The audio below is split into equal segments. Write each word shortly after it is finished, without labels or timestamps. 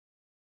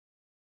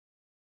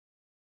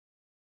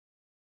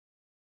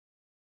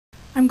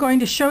I'm going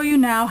to show you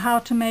now how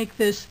to make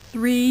this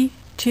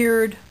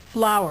three-tiered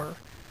flower,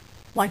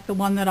 like the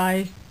one that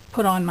I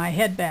put on my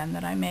headband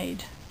that I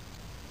made.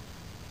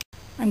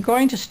 I'm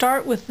going to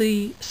start with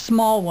the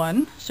small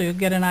one so you'll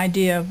get an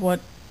idea of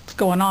what's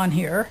going on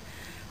here.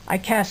 I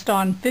cast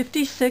on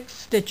 56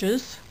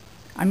 stitches.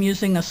 I'm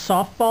using a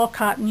softball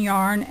cotton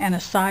yarn and a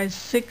size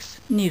 6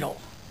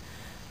 needle.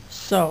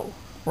 So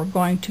we're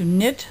going to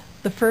knit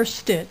the first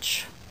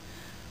stitch.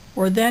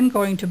 We're then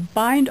going to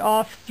bind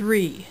off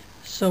 3.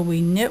 So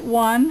we knit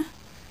 1,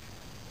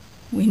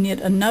 we knit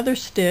another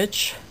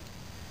stitch,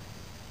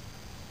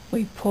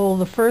 we pull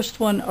the first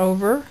one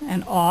over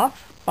and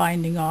off,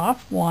 binding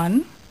off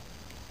 1,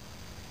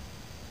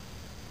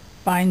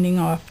 binding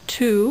off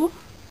 2,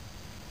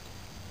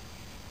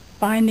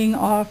 binding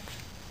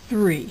off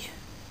 3.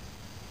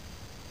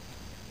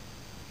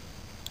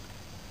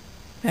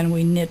 Then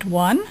we knit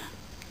 1,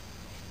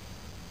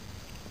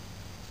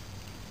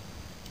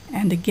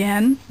 and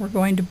again we're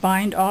going to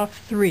bind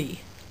off 3.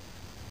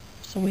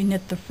 So we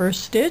knit the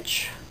first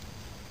stitch,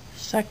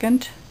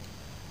 second,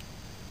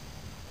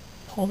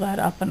 pull that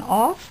up and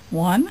off,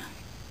 1,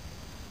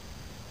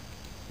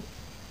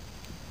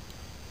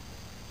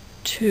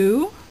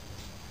 2,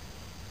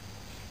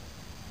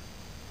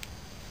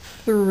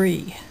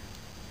 3,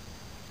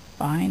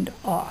 bind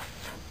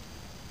off.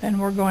 Then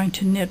we're going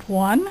to knit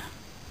 1,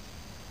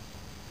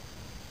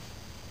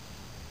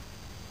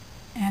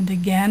 and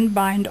again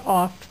bind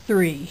off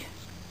 3.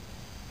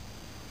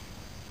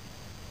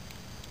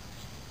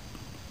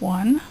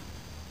 1,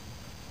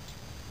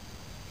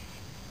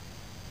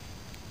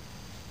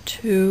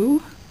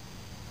 2,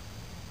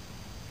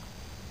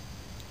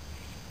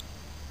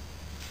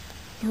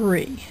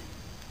 3.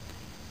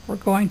 We're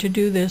going to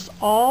do this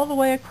all the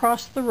way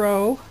across the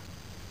row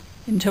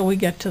until we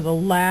get to the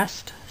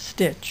last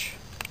stitch.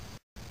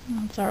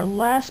 That's our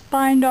last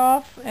bind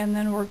off, and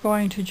then we're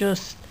going to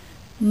just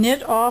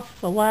knit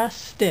off the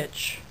last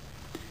stitch.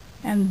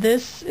 And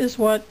this is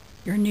what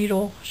your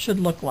needle should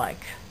look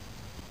like.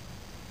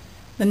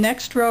 The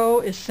next row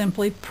is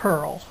simply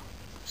purl.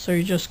 So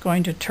you're just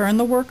going to turn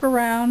the work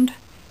around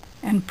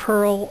and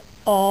purl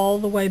all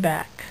the way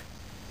back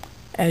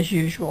as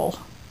usual.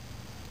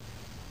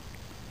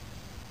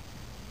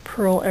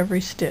 Purl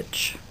every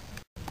stitch.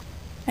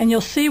 And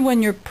you'll see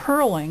when you're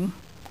purling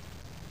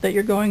that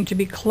you're going to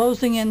be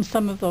closing in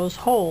some of those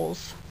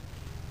holes,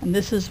 and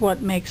this is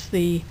what makes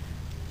the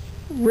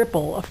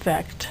ripple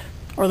effect,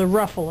 or the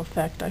ruffle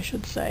effect I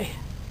should say.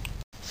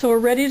 So we're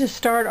ready to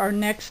start our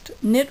next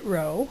knit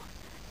row,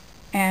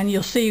 and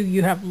you'll see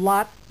you have a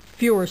lot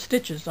fewer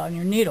stitches on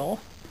your needle.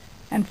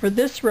 And for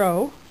this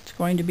row it's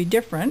going to be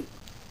different.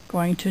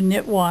 Going to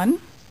knit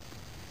 1,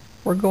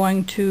 we're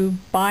going to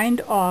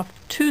bind off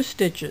 2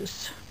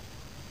 stitches.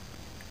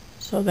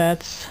 So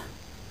that's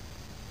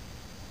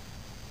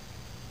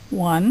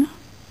 1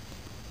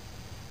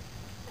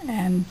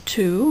 and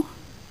 2.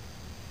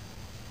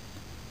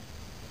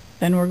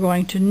 Then we're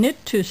going to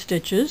knit 2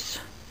 stitches,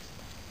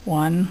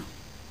 1,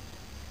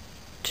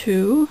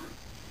 2,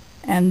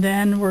 and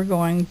then we're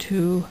going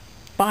to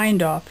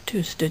bind off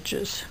 2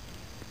 stitches.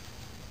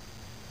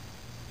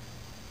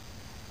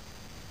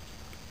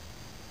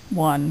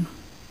 1,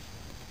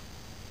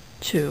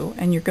 2,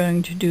 and you're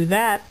going to do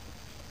that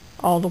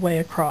all the way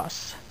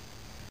across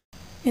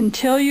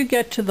until you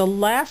get to the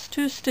last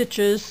 2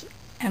 stitches,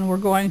 and we're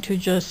going to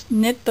just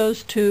knit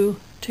those 2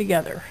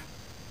 together.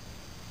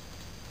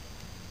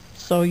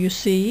 So you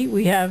see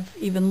we have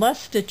even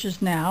less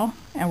stitches now,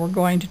 and we're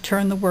going to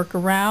turn the work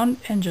around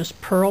and just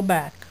purl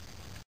back.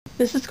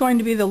 This is going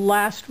to be the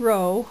last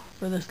row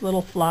for this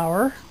little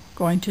flower.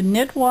 Going to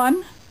knit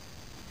 1,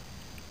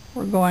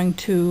 we're going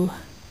to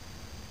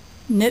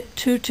knit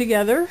 2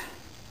 together,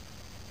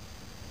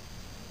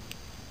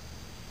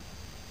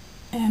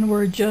 and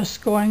we're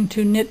just going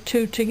to knit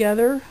 2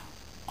 together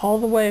all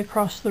the way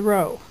across the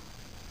row.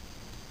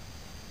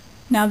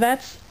 Now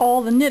that's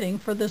all the knitting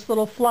for this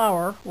little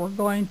flower. We're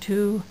going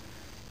to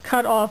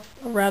cut off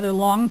a rather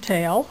long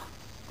tail,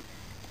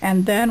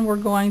 and then we're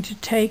going to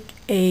take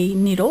a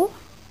needle.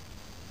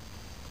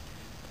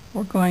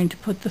 We're going to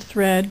put the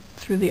thread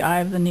through the eye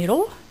of the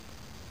needle,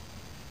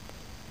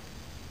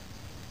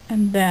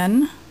 and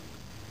then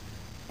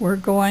we're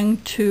going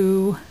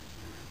to,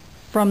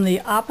 from the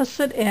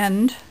opposite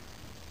end,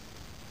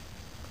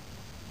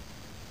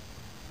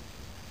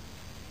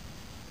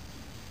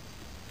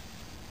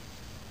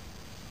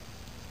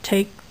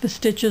 take the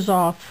stitches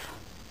off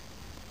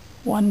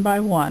one by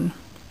one.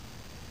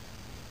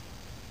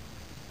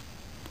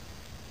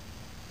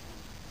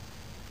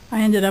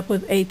 I ended up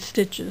with 8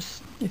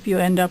 stitches. If you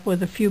end up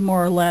with a few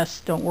more or less,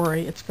 don't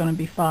worry, it's going to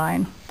be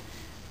fine.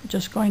 We're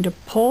just going to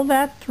pull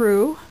that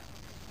through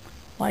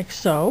like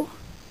so,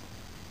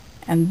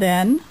 and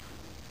then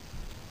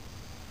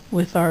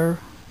with our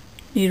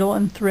needle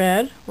and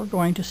thread we're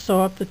going to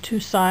sew up the 2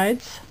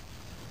 sides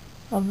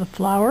of the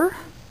flower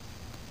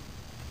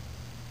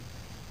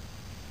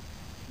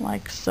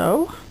like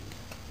so.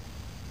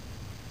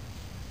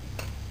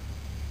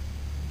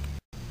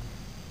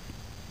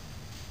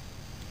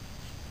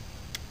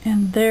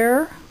 And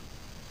there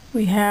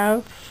we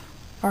have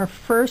our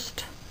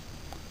first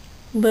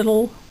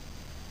little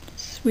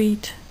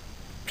sweet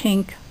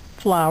pink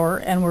flower,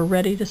 and we're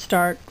ready to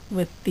start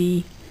with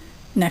the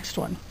next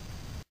one.